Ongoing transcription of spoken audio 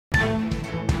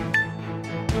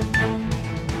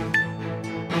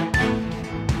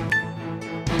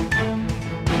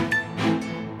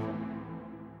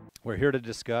We're here to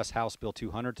discuss House Bill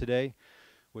 200 today,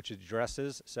 which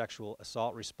addresses sexual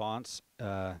assault response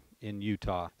in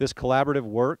Utah. This collaborative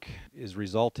work is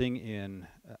resulting in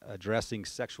addressing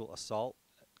sexual assault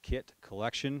kit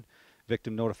collection,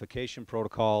 victim notification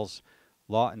protocols,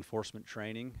 law enforcement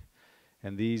training,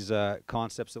 and these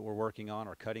concepts that we're working on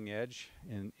are cutting edge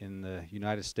in the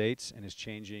United States and is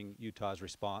changing Utah's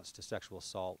response to sexual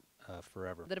assault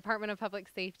forever. The Department of Public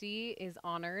Safety is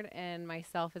honored, and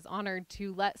myself is honored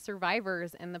to let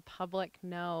survivors and the public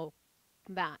know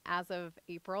that as of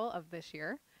April of this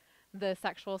year, the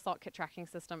sexual assault kit tracking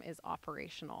system is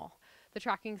operational. The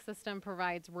tracking system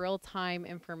provides real-time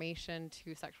information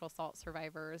to sexual assault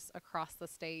survivors across the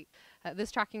state.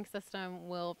 This tracking system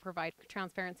will provide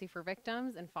transparency for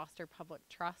victims and foster public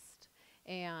trust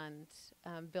and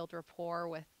build rapport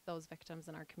with those victims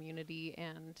in our community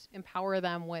and empower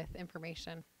them with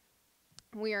information.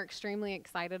 We are extremely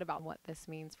excited about what this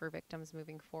means for victims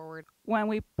moving forward. When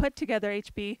we put together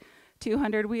HB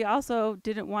 200, we also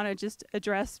didn't want to just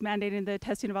address mandating the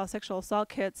testing of all sexual assault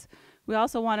kits. We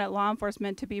also wanted law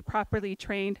enforcement to be properly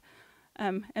trained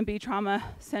and be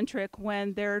trauma-centric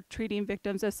when they're treating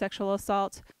victims of sexual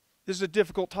assault. This is a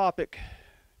difficult topic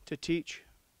to teach,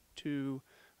 to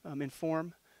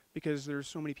inform, because there's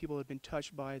so many people that have been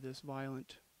touched by this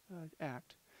violent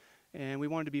act. And we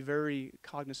wanted to be very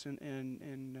cognizant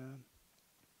and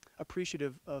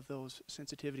appreciative of those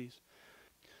sensitivities.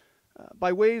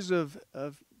 By ways of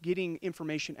getting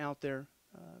information out there,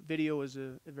 video is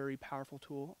a very powerful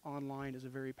tool. Online is a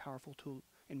very powerful tool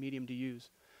and medium to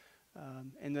use.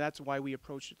 And that's why we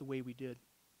approached it the way we did.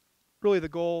 Really the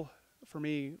goal for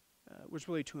me was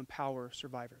really to empower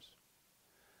survivors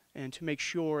and to make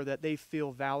sure that they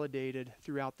feel validated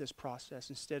throughout this process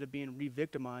instead of being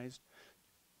re-victimized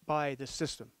by the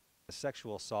system.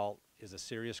 Sexual assault is a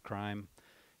serious crime.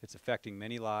 It's affecting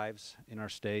many lives in our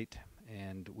state,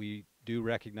 and we do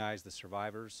recognize the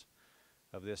survivors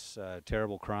of this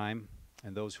terrible crime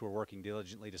and those who are working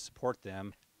diligently to support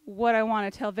them. What I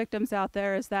want to tell victims out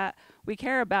there is that we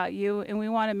care about you and we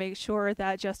want to make sure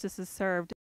that justice is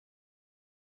served.